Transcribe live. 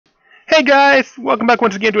Hey guys, welcome back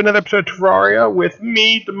once again to another episode of Terraria with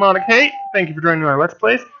me, DemonicHate. Thank you for joining our Let's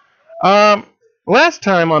Plays. Last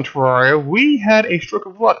time on Terraria, we had a stroke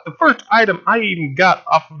of luck. The first item I even got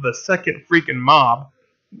off of the second freaking mob.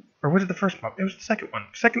 Or was it the first mob? It was the second one.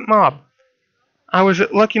 Second mob. I was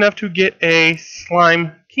lucky enough to get a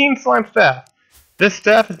keen slime staff. This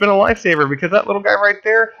staff has been a lifesaver because that little guy right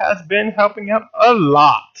there has been helping out a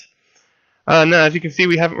lot. Now, as you can see,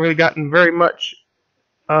 we haven't really gotten very much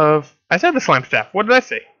I said the slime staff. What did I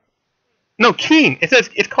say? No, keen. It says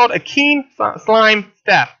it's called a keen slime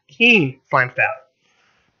staff. Keen slime staff.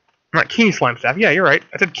 Not keen slime staff. Yeah, you're right.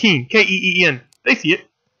 I said keen. K-E-E-N. They see it.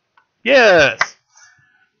 Yes.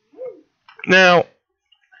 Now,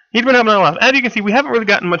 he's been helping out a lot. As you can see, we haven't really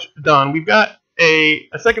gotten much done. We've got a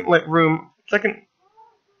second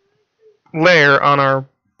layer on our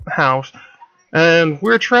house. And we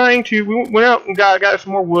went out and got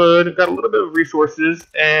some more wood, got a little bit of resources,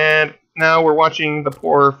 and now we're watching the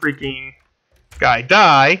poor freaking guy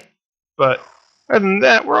die. But other than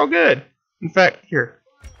that, we're all good. In fact, here,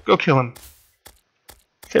 go kill him.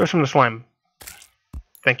 Save us from the slime.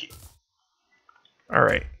 Thank you.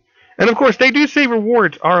 Alright. And of course, they do say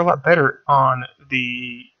rewards are a lot better on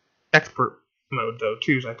the expert mode, though,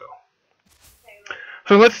 too, Psycho.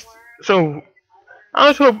 I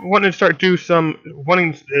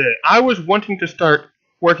was wanting to start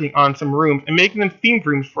working on some rooms and making them themed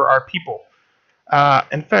rooms for our people.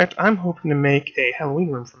 In fact, I'm hoping to make a Halloween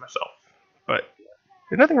room for myself, but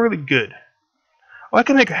there's nothing really good. Oh, I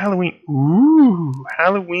can make a Halloween. Ooh,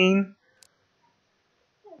 Halloween.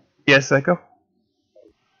 Yes, Psycho.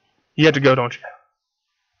 You have to go, don't you?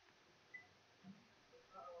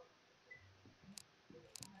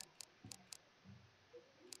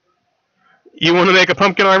 You want to make a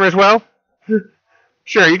pumpkin armor as well?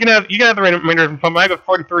 Sure, you can have the remainder of the pumpkin. I got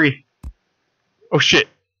 43. Oh shit.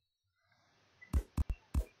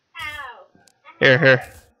 Here.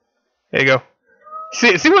 There you go.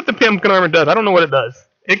 See what the pumpkin armor does. I don't know what it does.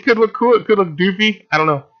 It could look cool. It could look doofy. I don't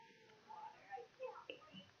know.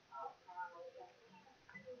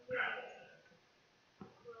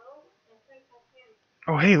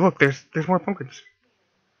 Oh hey, look. There's more pumpkins.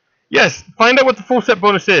 Yes, find out what the full set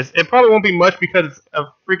bonus is. It probably won't be much because it's a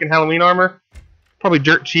freaking Halloween armor. Probably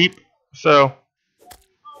dirt cheap, so.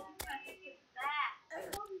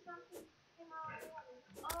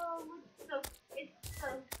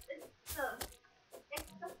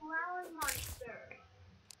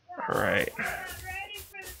 Alright.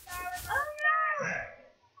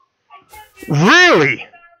 Really?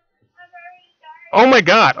 Oh my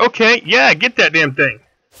god, okay, yeah, get that damn thing.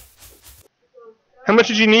 How much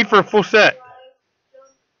did you need for a full set?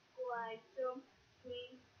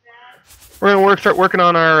 We're gonna start working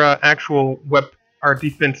on our our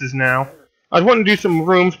defenses now. I was wanting to do some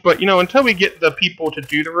rooms, but until we get the people to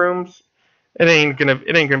do the rooms, it ain't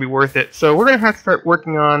gonna be worth it. So we're gonna have to start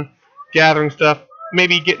working on gathering stuff,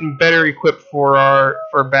 maybe getting better equipped for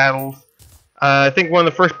battles. I think one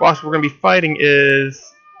of the first bosses we're gonna be fighting is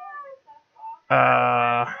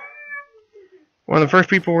one of the first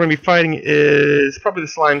people we're gonna be fighting is probably the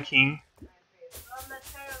Slime King.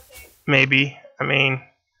 Maybe. I mean,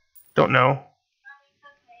 don't know.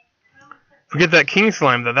 If we get that King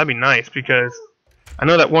Slime though, that'd be nice because I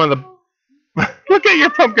know that one of the look at your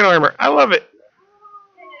pumpkin armor. I love it.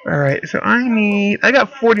 Alright, so I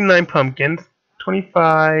got 49 pumpkins.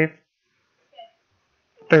 25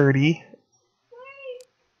 30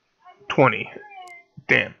 20.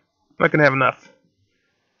 Damn. I'm not gonna have enough.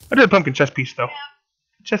 I did a pumpkin chest piece though.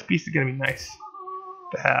 Chest piece is gonna be nice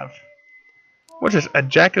to have. What's this? A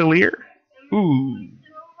jack-o'-lantern? Ooh.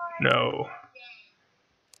 No.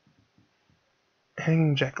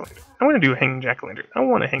 Hanging jack-o'-lantern. I want to do a hanging jack-o'-lantern. I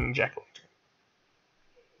want a hanging jack-o'-lantern.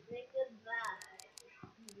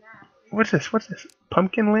 What's this?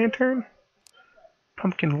 Pumpkin lantern?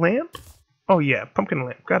 Pumpkin lamp? Oh yeah, pumpkin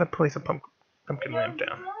lamp. Gotta place a pumpkin lamp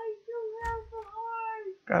down.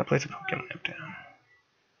 Gotta place a pumpkin lamp down.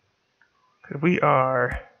 Cause we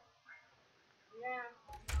are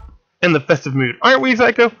in the festive mood, aren't we,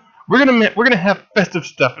 Psycho? We're gonna have festive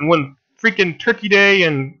stuff, and when freaking Turkey Day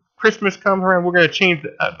and Christmas comes around, we're gonna change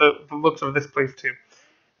the looks of this place too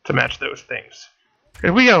to match those things.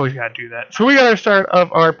 Cause we always gotta do that. So we gotta start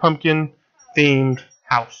of our pumpkin themed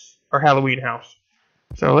house, our Halloween house.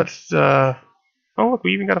 So let's oh look,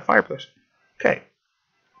 we even got a fireplace. Okay.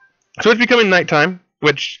 So it's becoming nighttime,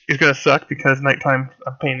 which is gonna suck because nighttime's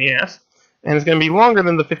a pain in the ass. And it's gonna be longer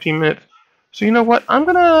than the 15 minutes. So you know what? I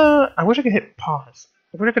wish I could hit pause.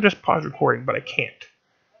 I wish I could just pause recording, but I can't.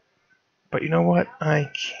 But you know what? I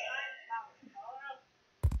can't.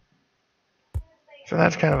 So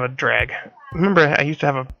that's kind of a drag. Remember, I used to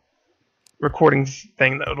have a recordings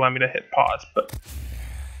thing that would allow me to hit pause, but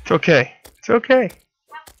it's okay. It's okay.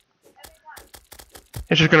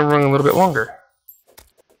 It's just going to run a little bit longer.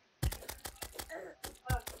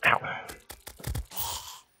 Ow.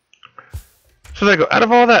 So there you go. Out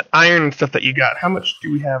of all that iron and stuff that you got, how much do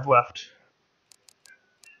we have left?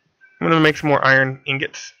 I'm going to make some more iron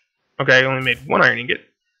ingots. Okay, I only made 1 iron ingot.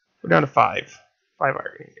 We're down to 5. 5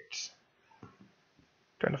 iron ingots.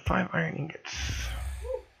 Down to 5 iron ingots.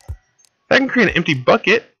 I can create an empty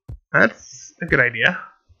bucket. That's a good idea.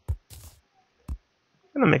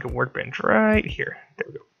 I'm going to make a workbench right here. There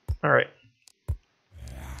we go. Alright.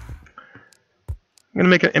 I'm going to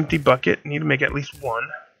make an empty bucket. I need to make at least 1.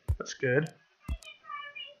 That's good.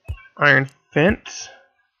 Iron fence.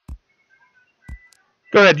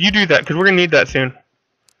 Go ahead, you do that, because we're going to need that soon.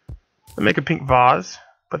 I'll make a pink vase.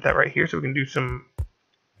 Put that right here so we can do some...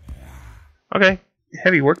 Okay.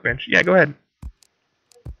 Heavy workbench. Yeah, go ahead.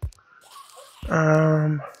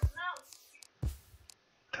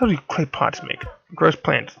 Tells you clay pots make. Gross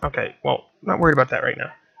plants. Okay, well, not worried about that right now.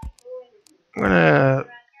 I'm gonna...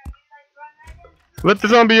 Let the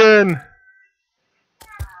zombie in!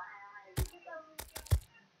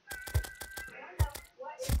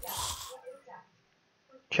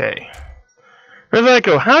 Okay.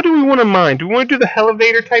 Riziko, how do we want to mine? Do we want to do the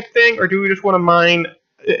elevator type thing, or do we just want to mine...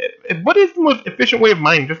 What is the most efficient way of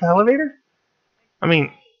mining? Just the elevator? I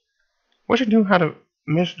mean, what should know how to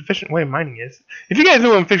most efficient way of mining is? If you guys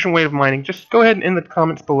know an efficient way of mining, just go ahead and in the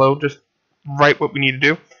comments below, just write what we need to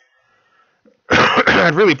do.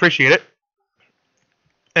 I'd really appreciate it.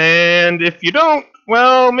 And if you don't,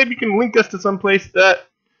 well, maybe you can link us to some place that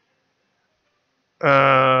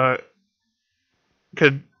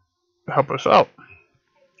could help us out.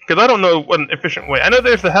 Because I don't know what an efficient way. I know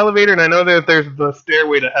there's the elevator, and I know that there's the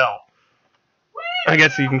stairway to hell. I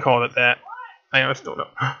guess you can call it that. I honestly don't know.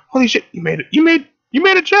 Holy shit! You made it! You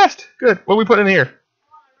made a chest. Good. What are we putting in here?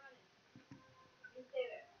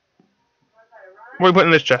 What are we putting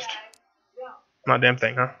in this chest? Not a damn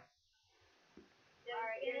thing, huh?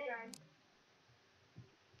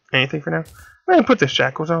 Anything for now? I'm gonna put this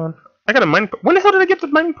shackles on. I got a mining. When the hell did I get the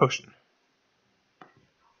mining potion?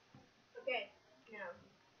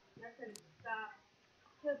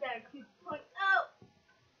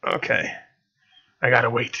 Okay. I gotta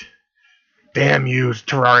wait. Damn you,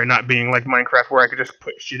 Terraria not being like Minecraft where I could just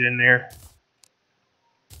put shit in there.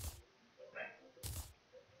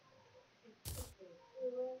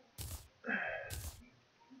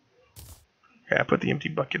 Okay, I put the empty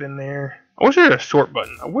bucket in there. I wish there was a sort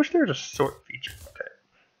button. I wish there was a sort feature. Okay.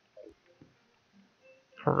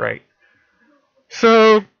 Alright.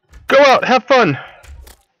 So, go out, have fun.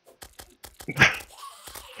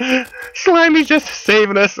 Slimy's just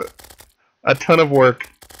saving us a ton of work.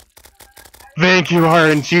 Thank you,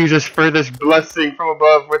 Iron Jesus, for this blessing from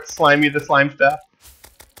above with Slimy the Slime Staff.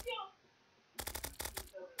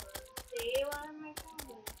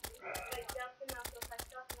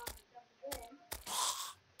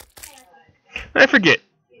 I forget.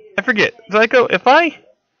 Zyko, if I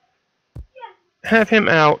have him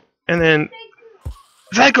out, and then...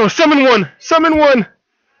 Zyko, summon one! Summon one!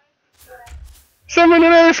 Summon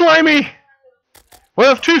another Slimy! We'll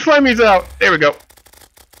have 2 Slimies out. There we go.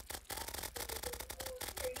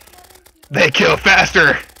 They kill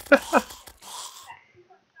faster!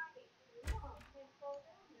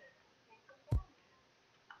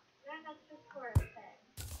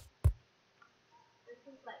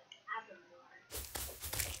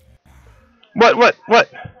 What? What?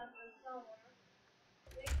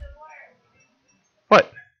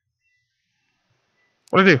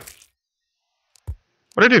 What did I do?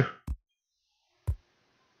 What did I do?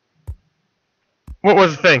 What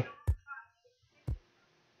was the thing?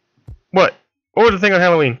 What? What was the thing on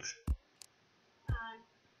Halloween's?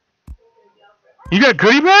 You got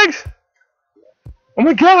goodie bags? Oh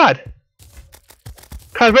my god!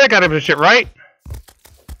 Cosmetic got this shit, right?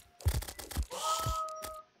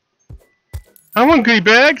 I want goodie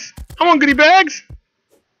bags! I want goodie bags!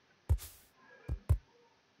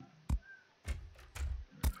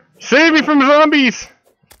 Save me from zombies!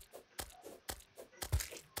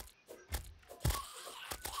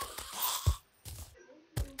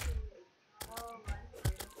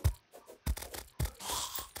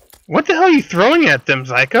 What the hell are you throwing at them,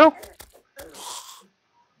 Zyko?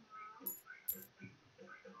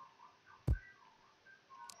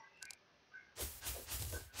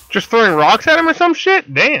 Just throwing rocks at him or some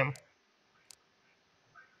shit? Damn.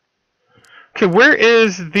 Okay, where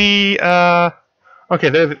is the, Okay,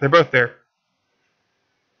 they're both there.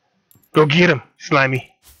 Go get him,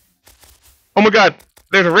 Slimy. Oh my god,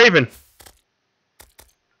 there's a raven.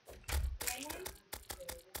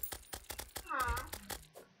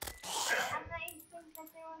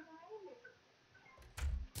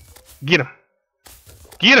 Get him.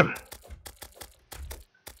 Get him.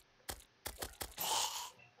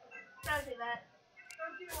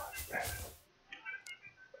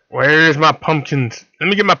 Where's my pumpkins? Let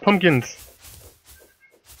me get my pumpkins.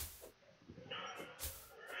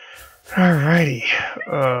 Alrighty.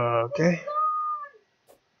 Okay.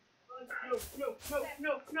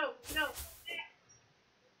 No.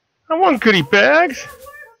 I want goodie bags.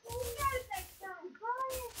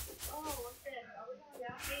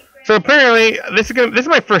 So apparently, this is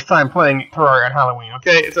my first time playing Terraria on Halloween.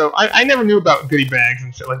 Okay, so I never knew about goodie bags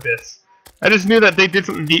and shit like this. I just knew that they did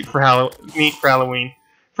something neat for Halloween.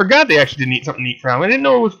 Forgot they actually did something neat for Halloween. I didn't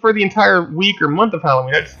know it was for the entire week or month of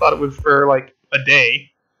Halloween. I just thought it was for like a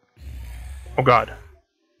day. Oh god.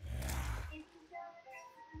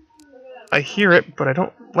 I hear it, but I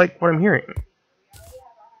don't like what I'm hearing.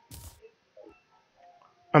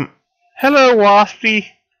 Hello, Waspy.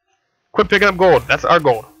 Quit picking up gold. That's our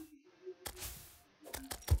gold.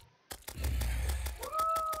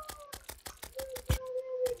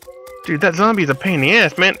 Dude, that zombie's a pain in the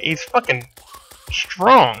ass, man. He's fucking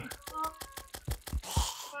strong.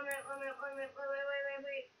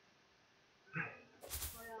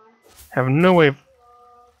 Have no way of...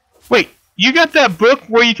 Wait, you got that book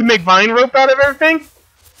where you can make vine rope out of everything?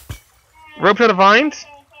 Ropes out of vines?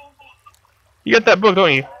 You got that book,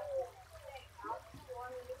 don't you?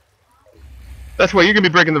 That's why you're gonna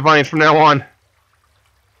be breaking the vines from now on.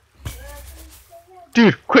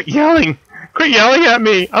 Dude, quit yelling! Quit yelling at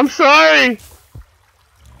me! I'm sorry!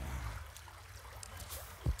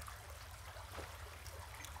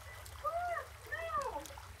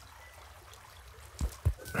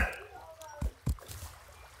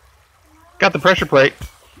 Got the pressure plate.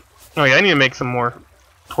 Oh yeah, I need to make some more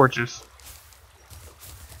torches.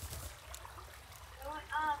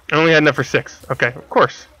 I only had enough for 6. Okay, of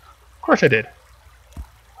course. Of course I did.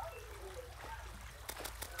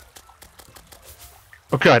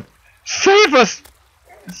 Oh god. Save us!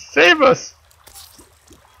 Save us!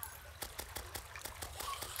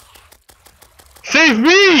 Save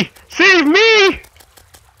me! Save me!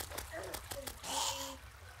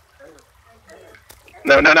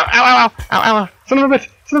 No, no, no! Ow, ow, ow! Ow, ow! Son of a bitch!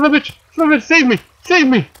 Son of a bitch! Son of a bitch! Save me! Save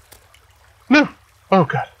me! No! Oh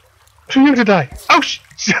god. Too young to die. Oh sh!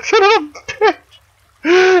 Son of a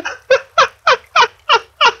bitch!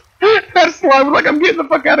 That slime was like, I'm getting the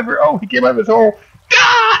fuck out of here. Oh, he came out of his hole.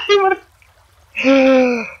 Ah!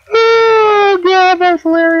 Oh god, that was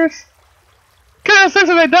hilarious. Kind of sense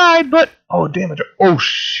that I died, but oh damn it! Oh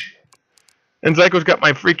shit! And Zyko's got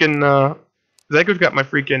my freaking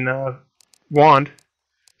wand.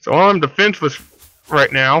 So I'm defenseless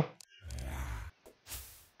right now.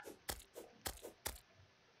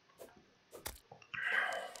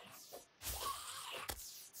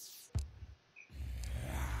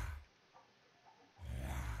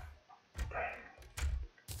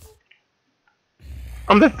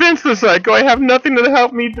 I'm defenseless, Zyko. I have nothing to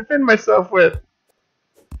help me defend myself with.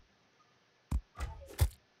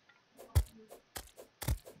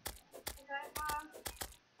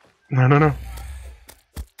 No, no, no.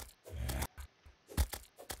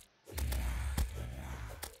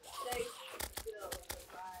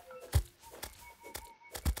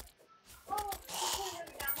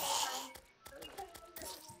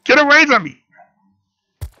 Get away from me!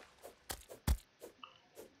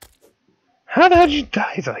 How the hell did you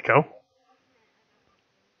die, Zyko?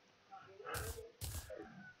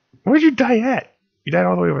 Where'd you die at? You died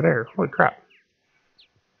all the way over there. Holy crap.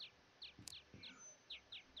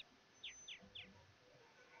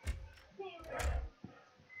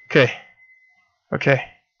 Okay. Okay.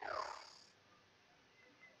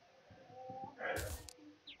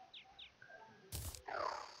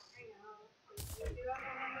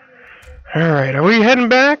 Alright, are we heading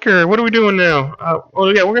back, or what are we doing now?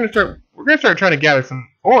 Well, yeah, we're gonna start trying to gather some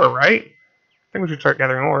ore, right? I think we should start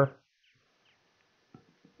gathering ore.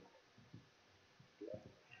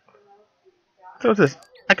 So what's this?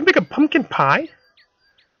 I can make a pumpkin pie?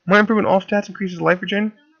 My improvement all stats increases life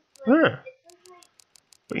regen? Huh.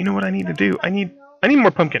 But you know what I need to do? I need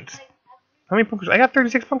more pumpkins. How many pumpkins? I got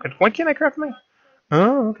 36 pumpkins. Why can't I craft mine?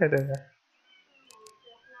 Oh, okay, there.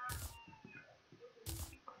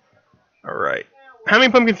 Alright. How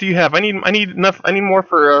many pumpkins do you have? I need enough. I need more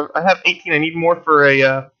for. I have 18. I need more for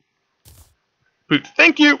a boot.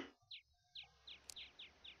 Thank you.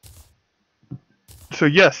 So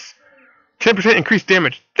yes, 10% increased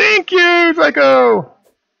damage. Thank you, Psycho.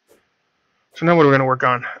 So now what are we gonna work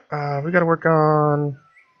on? We gotta work on.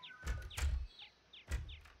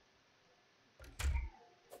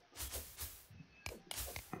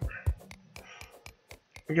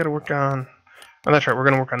 We gotta work on. Oh, that's right. We're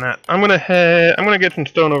gonna work on that. I'm gonna get some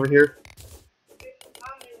stone over here.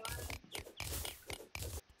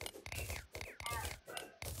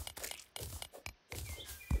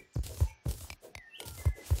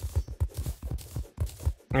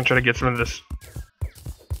 I'm gonna try to get some of this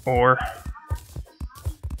ore.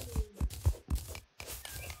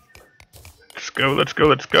 Let's go. Let's go.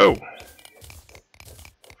 Let's go.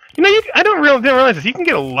 You know, didn't realize this. You can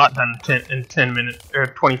get a lot done in 10 minutes or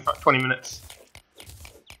 20 minutes.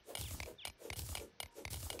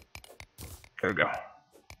 There we go.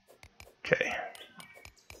 Okay.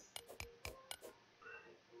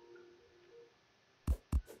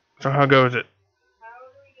 So how goes it?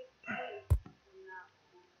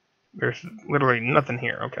 There's literally nothing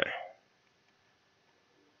here. Okay.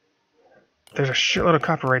 There's a shitload of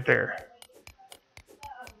copper right there.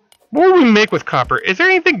 What will we make with copper? Is there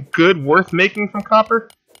anything good worth making from copper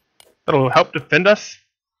that'll help defend us?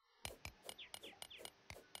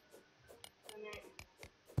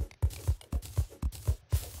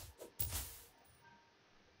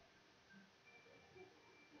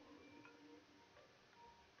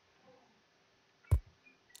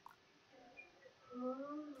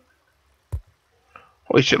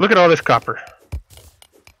 Holy shit, look at all this copper.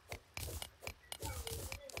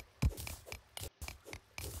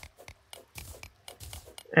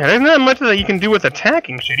 Yeah, there's not much that you can do with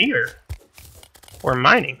attacking shit either. Or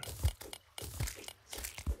mining.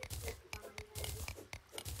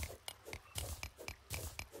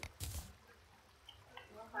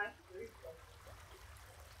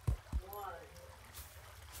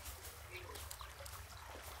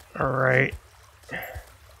 Alright.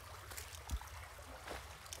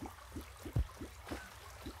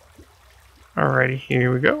 Alrighty,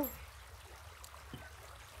 here we go.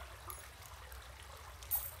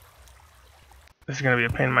 This is gonna be a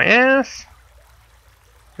pain in my ass.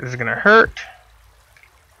 This is gonna hurt.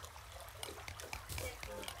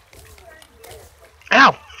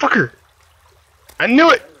 Ow! Fucker! I knew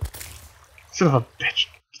it! Son of a bitch.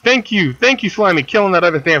 Thank you, Slimy, killing that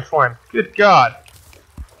other damn slime. Good God.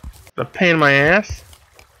 It's a pain in my ass.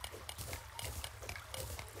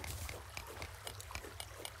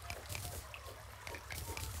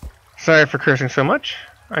 Sorry for cursing so much.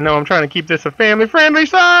 I know I'm trying to keep this a family-friendly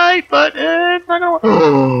site, but it's not gonna work.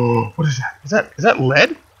 Oh, what is that? Is that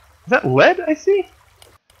lead? Is that lead I see?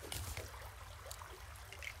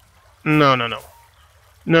 No. No.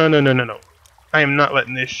 I am not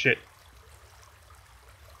letting this shit.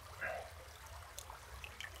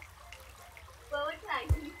 Well, what can I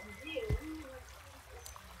do?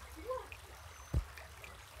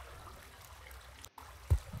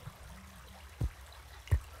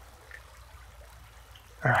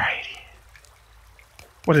 Alrighty.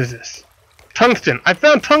 What is this? Tungsten! I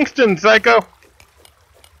found tungsten, psycho!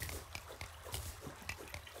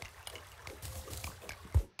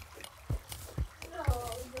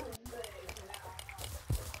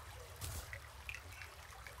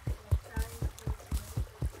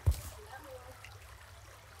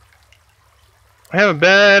 I have a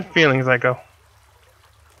bad feeling, psycho.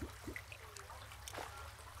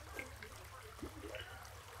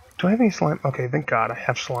 Do I have any slime? Okay, thank God I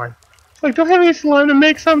have slime. It's like, do I have any slime to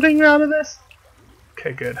make something out of this?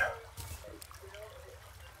 Okay, good.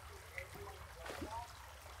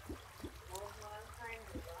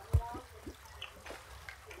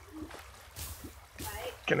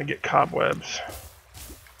 Gonna get cobwebs.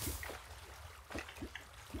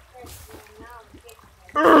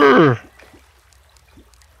 Urgh!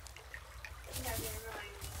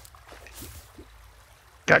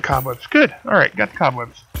 Got cobwebs. Good. Alright, got the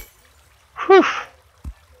cobwebs. Whew.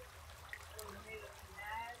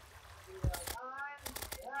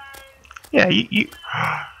 Yeah, you...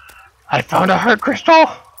 I found a heart crystal!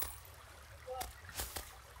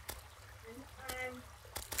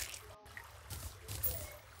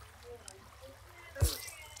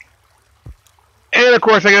 And of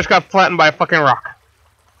course I just got flattened by a fucking rock.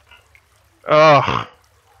 Ugh.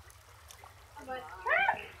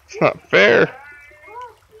 It's not fair.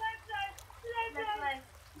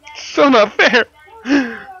 So not fair.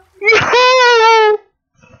 No!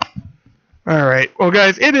 Alright, well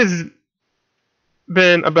guys, it has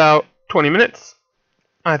been about 20 minutes.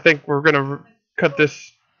 I think we're gonna cut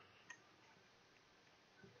this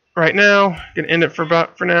right now. Gonna end it for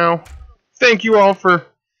now. Thank you all for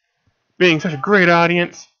being such a great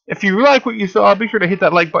audience. If you like what you saw, be sure to hit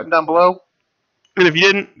that like button down below. And if you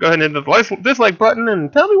didn't, go ahead and hit the dislike button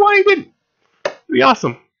and tell me why you didn't. It'd be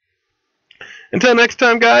awesome. Until next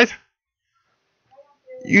time, guys,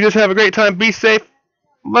 you just have a great time. Be safe.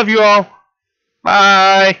 Love you all.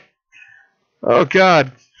 Bye. Oh,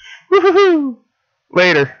 God. Woo-hoo-hoo.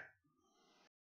 Later.